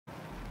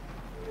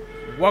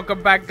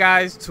Welcome back,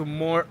 guys, to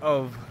more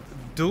of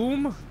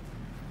Doom.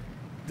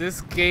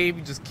 This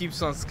game just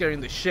keeps on scaring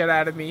the shit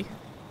out of me,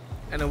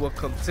 and it will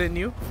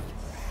continue.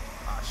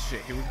 Ah,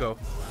 shit, here we go.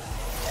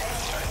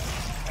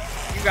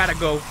 You gotta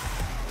go.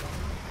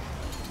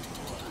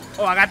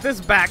 Oh, I got this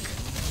back.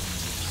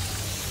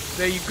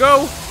 There you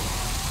go.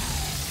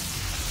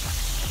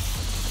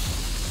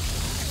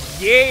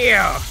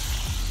 Yeah!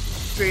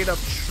 Straight up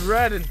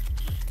shredding.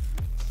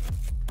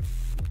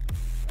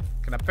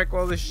 Can I pick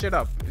all this shit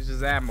up? It's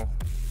just ammo.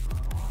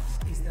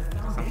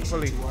 I'm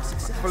fully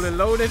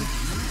loaded.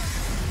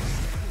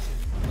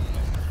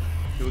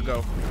 Here we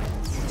go.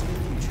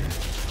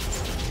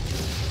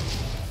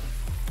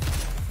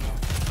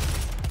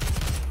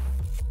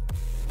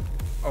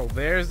 Oh,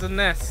 there's the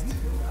nest.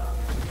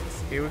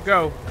 Here we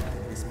go.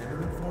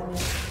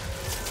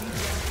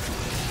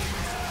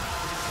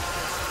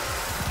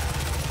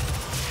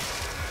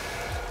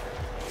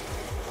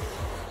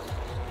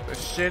 The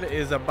shit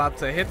is about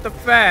to hit the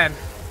fan.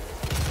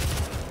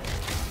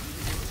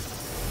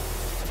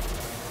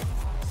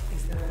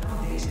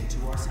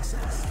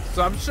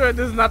 So I'm sure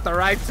this is not the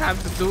right time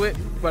to do it,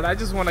 but I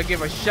just want to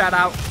give a shout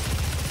out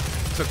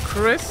to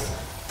Chris.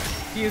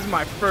 He is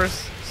my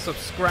first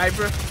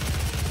subscriber,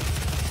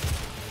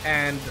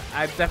 and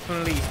I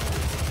definitely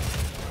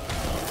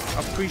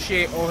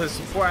appreciate all his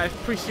support. I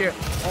appreciate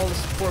all the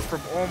support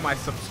from all my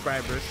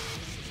subscribers.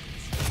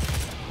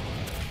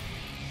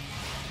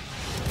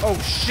 Oh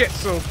shit,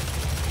 so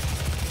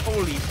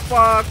holy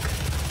fuck.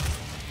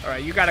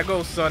 Alright, you gotta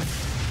go, son.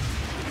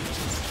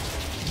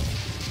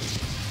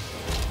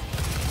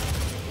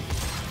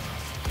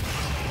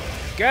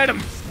 Get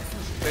him!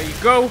 There you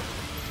go.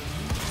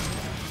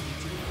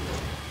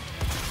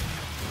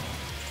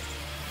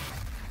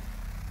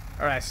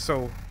 Alright,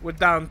 so we're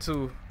down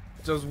to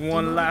just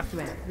one left.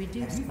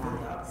 Reduced by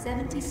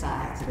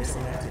 75%.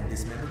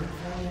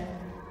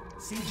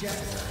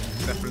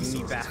 Definitely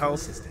need that help.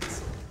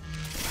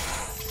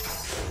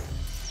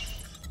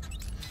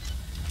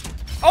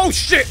 Oh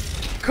shit!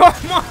 Come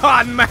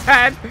on,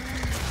 man!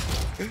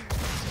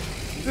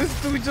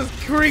 This dude just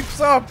creeps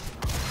up.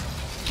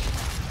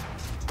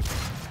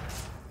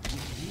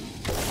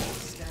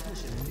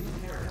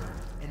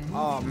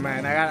 Oh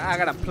man, I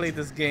gotta play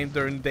this game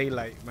during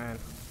daylight, man.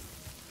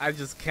 I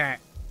just can't.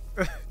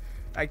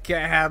 I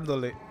can't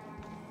handle it.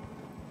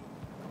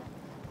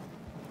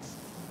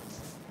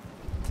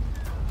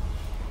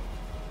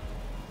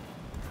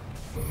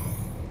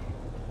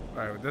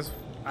 Alright, this,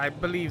 I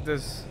believe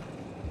this.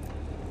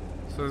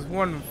 So there's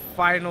one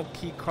final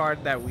key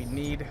card that we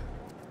need.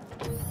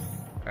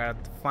 I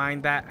have to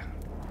find that.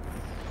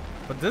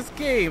 But this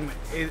game,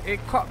 it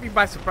caught me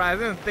by surprise.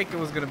 I didn't think it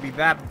was gonna be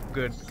that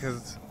good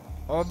because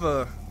all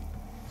the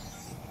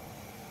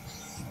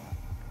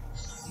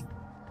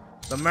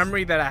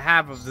memory that I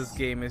have of this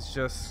game is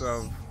just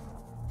of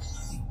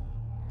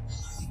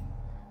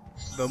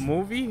the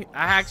movie.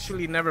 I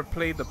actually never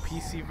played the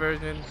PC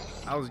version.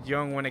 I was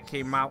young when it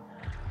came out,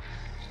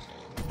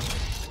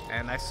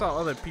 and I saw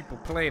other people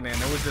playing it,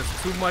 and it was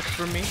just too much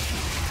for me.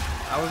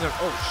 I was like,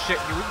 oh shit,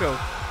 here we go.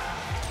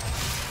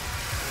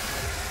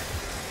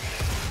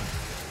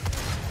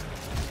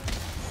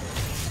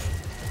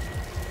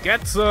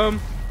 Get some.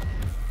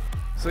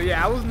 So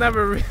yeah, I was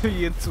never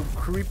really into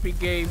creepy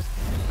games.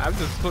 I'm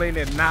just playing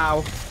it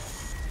now.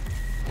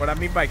 What I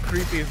mean by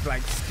creepy is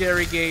like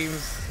scary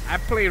games. I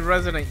played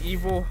Resident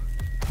Evil.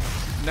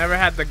 Never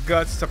had the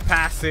guts to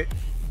pass it.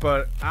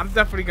 But I'm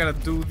definitely gonna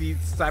do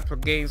these types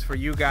of games for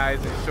you guys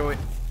and show it.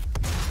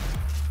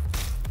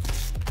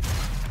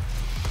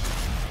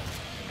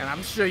 And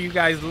I'm sure you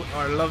guys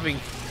are loving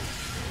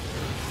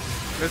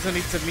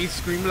listening to me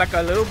scream like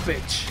a little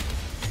bitch.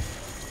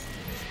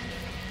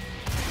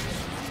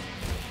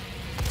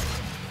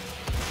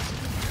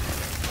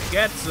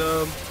 Get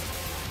some.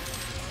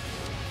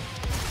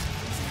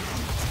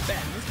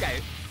 Damn, this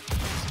guy.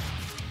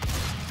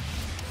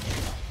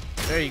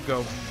 There you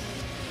go.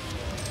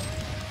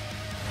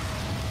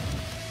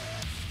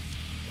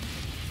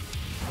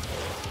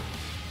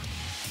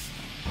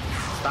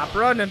 Stop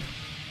running.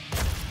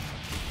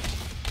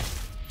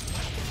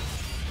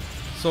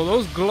 So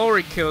those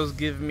glory kills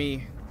gives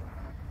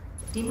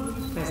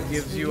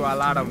you a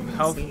lot of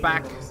health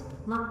back.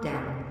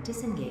 Lockdown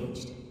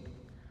disengaged.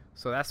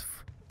 So that's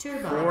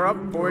 4 up,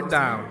 4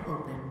 down.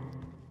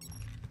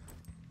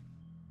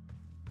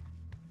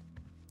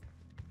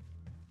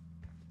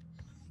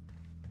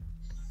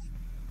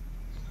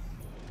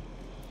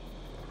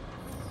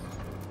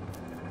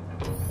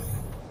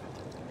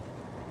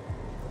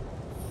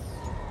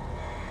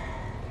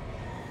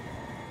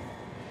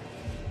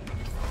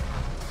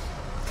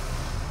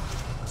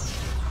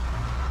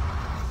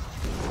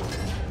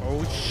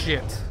 Oh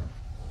shit.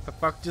 What the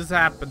fuck just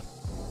happened?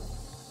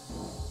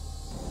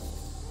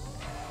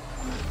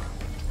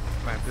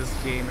 Man, this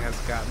game has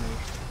got me.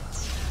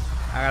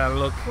 I gotta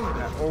look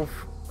at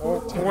all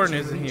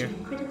corners in here.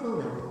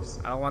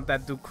 I don't want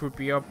that dude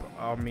creepy up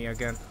on me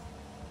again.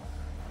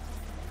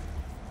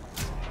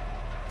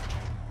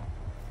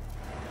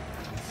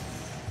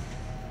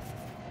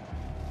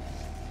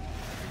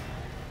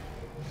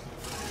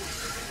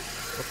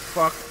 The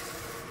fuck?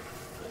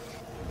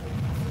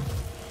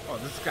 Oh,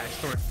 this guy's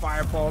throwing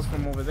fireballs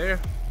from over there.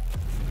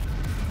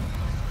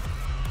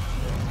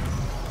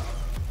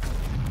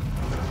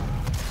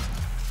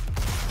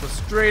 It's a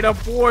straight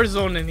up war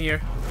zone in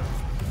here.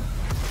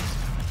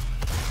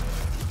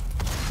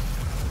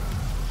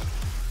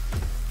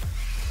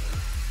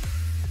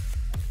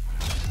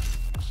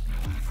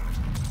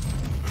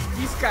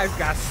 These guys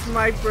got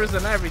snipers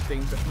and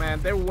everything, but man,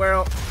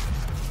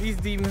 these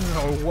demons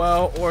are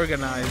well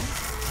organized.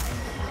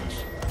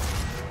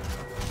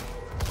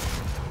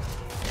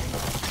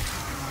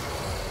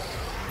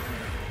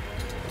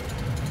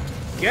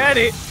 Get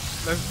it?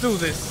 Let's do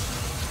this.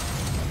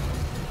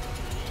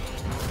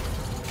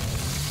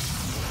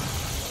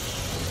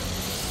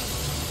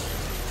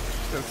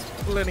 Just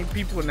splitting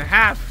people in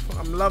half.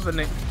 I'm loving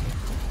it.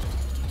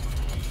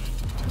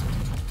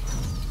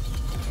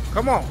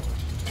 Come on.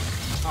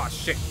 Oh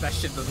shit, that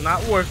shit does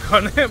not work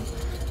on him.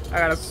 I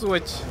gotta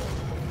switch.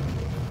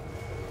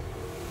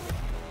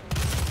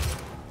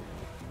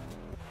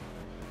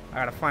 I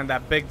gotta find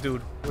that big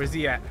dude. Where's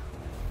he at?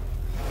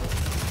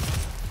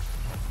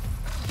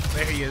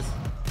 There he is.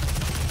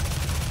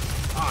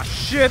 Oh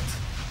shit!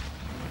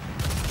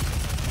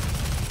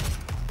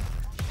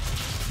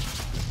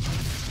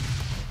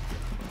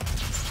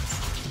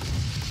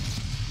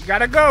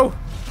 Gotta go!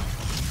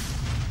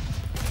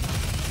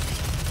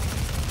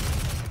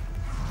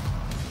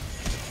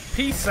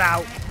 Peace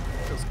out!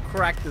 Just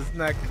cracked his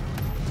neck.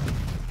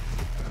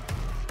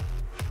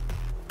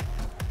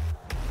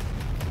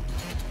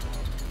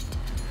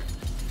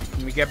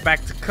 Let me get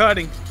back to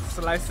cutting,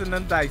 slicing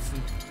and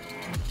dicing.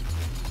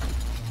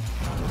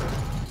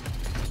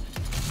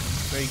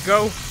 There you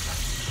go.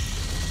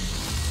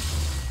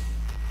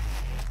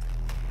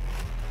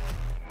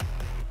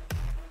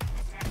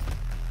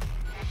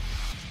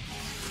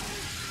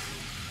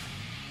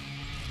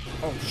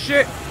 Oh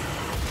shit!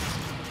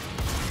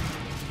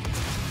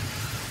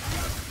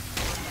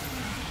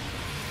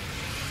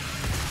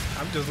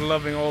 I'm just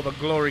loving all the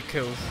glory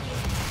kills.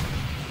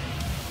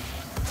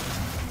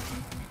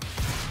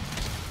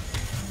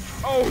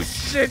 Oh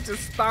shit,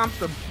 just stomped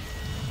him.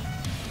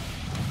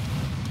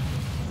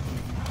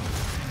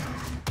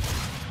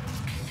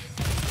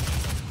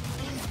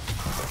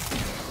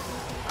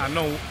 I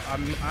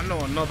know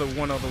another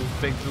one of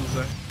those big dudes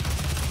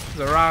is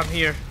around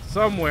here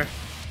somewhere.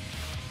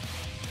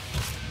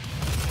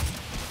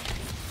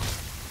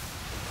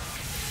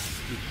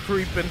 He's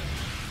creeping.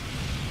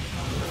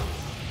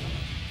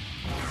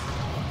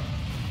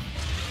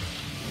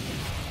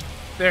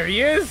 There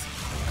he is.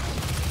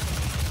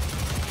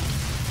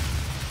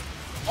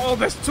 Oh,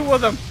 there's two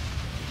of them.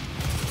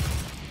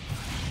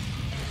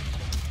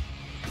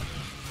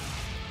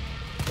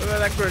 Where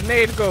did that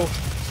grenade go?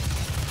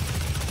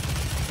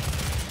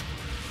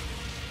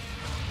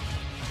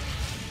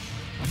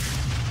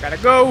 Gotta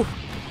go.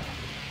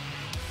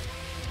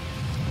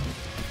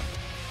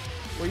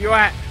 Where you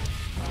at?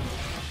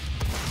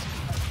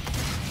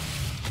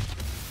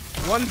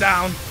 One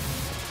down.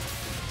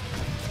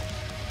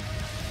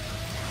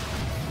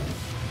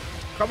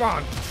 Come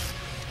on.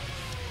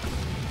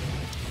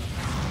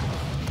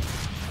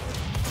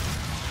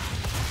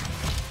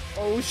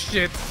 Oh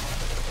shit.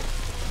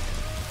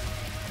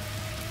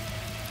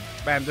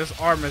 Man, this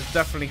armor's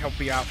definitely helped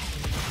me out.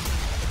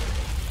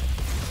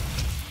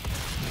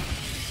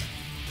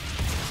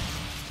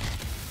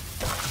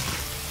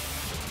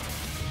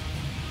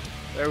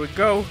 There we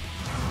go.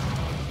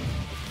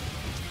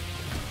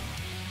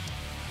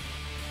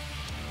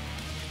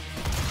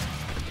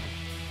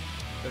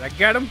 Did I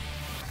get him?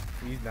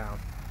 He's down.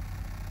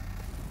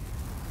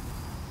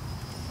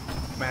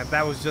 Man,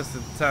 that was just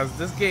intense.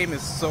 This game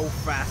is so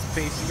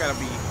fast-paced. You gotta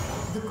be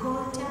The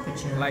core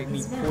temperature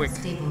lightning is now quick.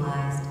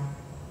 stabilized.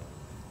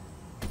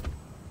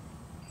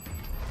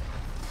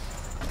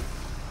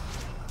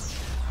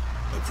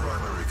 The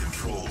primary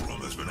control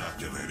room has been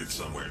activated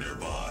somewhere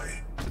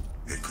nearby.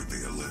 It could be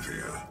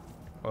Olivia.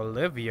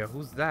 Olivia?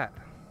 Who's that?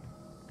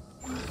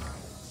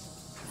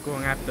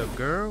 Going after a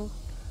girl?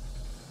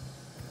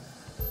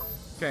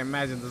 Can't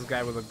imagine this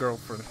guy with a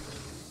girlfriend.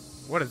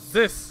 What is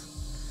this?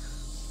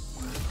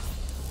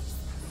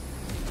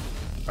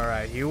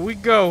 Alright, here we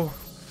go.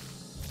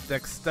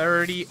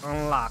 Dexterity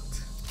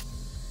unlocked.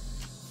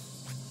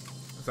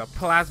 It's a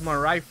plasma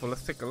rifle.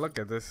 Let's take a look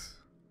at this.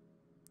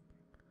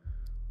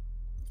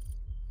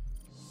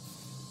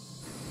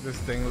 This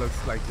thing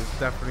looks like it's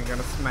definitely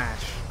gonna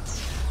smash.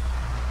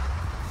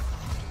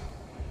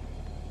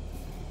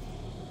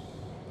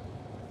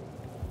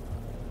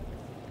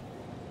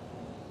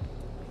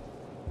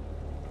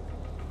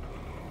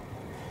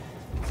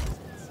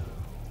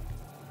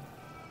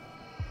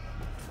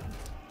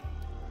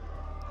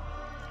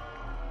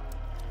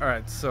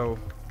 Alright, so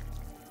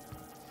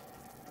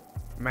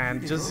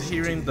man, just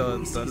hearing the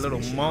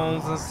little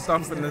moans and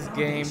stuff in this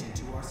game,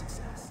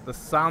 the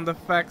sound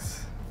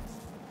effects,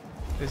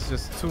 it's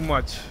just too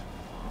much.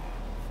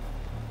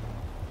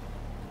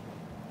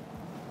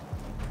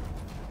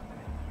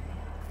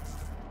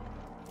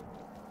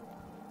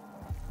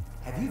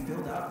 Have you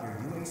filled out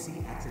your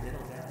UAC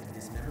accidental death and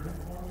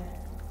dismemberment plan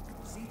yet?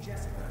 See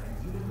Jessica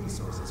in Human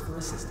Resources for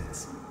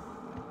assistance.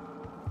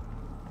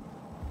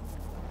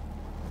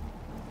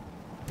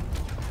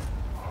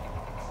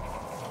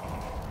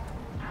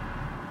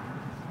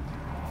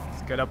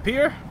 Let's get up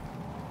here.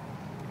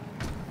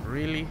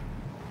 Really?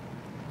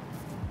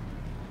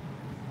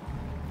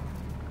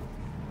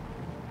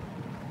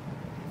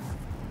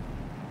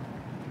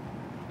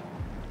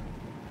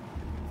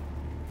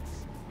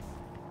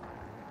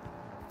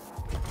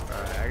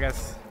 Alright, I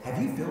guess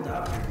Have you filled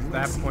out your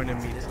that UNC pointed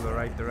me accident to the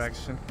right plan?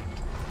 direction.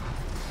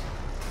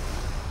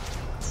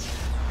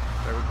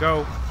 There we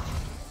go.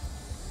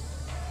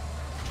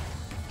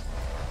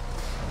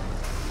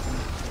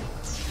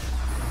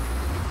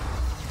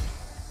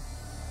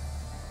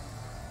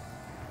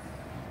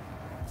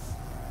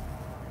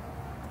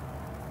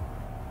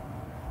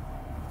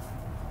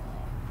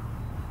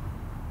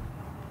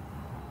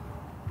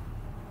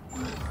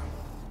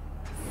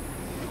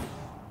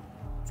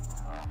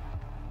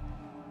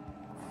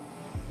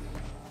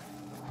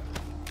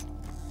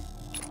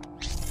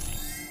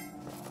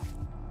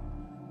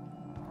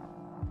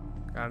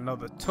 Got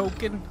another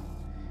token.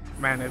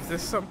 Man, if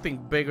there's something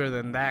bigger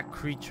than that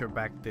creature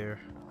back there,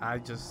 I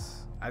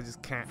just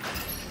can't.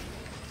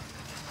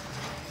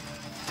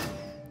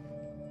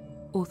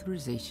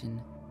 Authorization.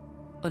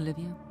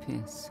 Olivia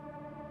Pierce.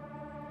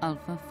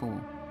 Alpha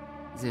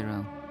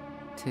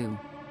 402.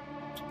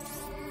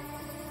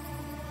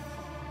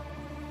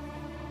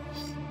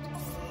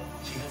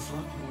 She has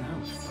locked me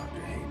out,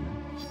 Dr. Hayden.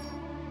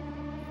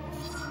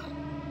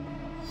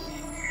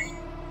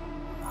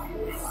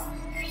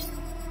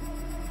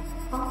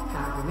 All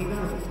power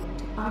rerouted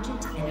to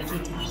Argent Energy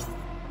Tower.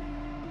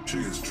 She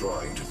is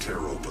trying to tear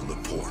open the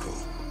portal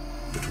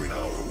between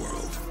our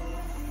world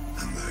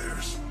and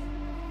theirs.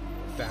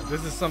 Damn,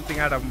 this is something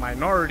out of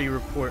Minority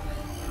Report.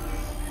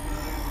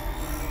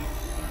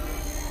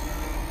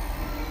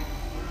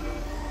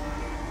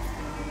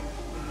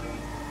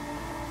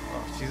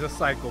 Oh, she's a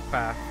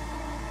psychopath.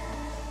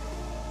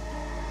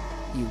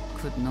 You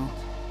could not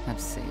have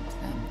saved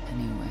them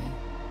anyway.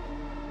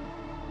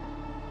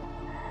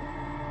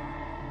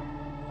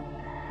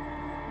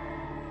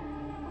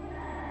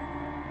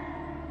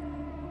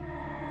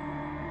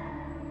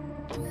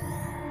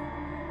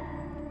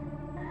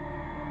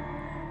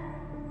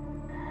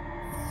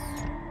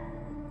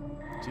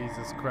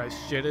 Jesus Christ,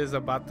 shit is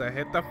about to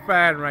hit the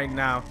fan right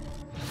now.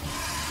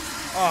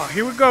 Oh,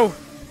 here we go.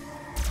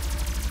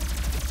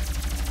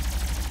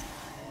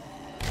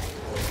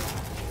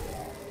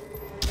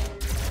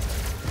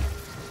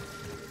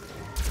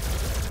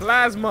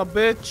 Plasma,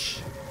 bitch.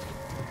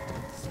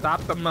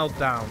 Stop the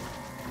meltdown.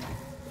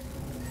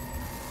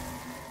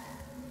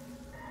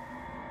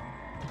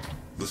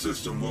 The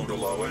system won't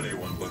allow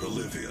anyone but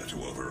Olivia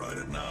to override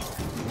it now.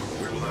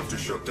 We will have to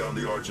shut down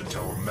the Argent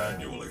Tower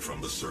manually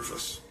from the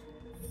surface.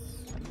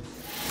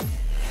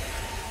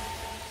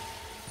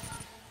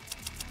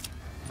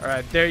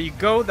 Alright, there you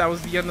go. That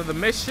was the end of the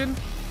mission.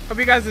 Hope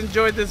you guys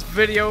enjoyed this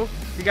video.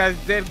 If you guys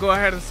did, go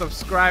ahead and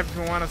subscribe if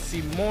you want to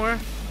see more.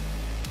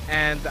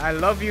 And I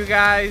love you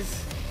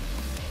guys.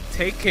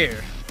 Take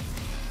care.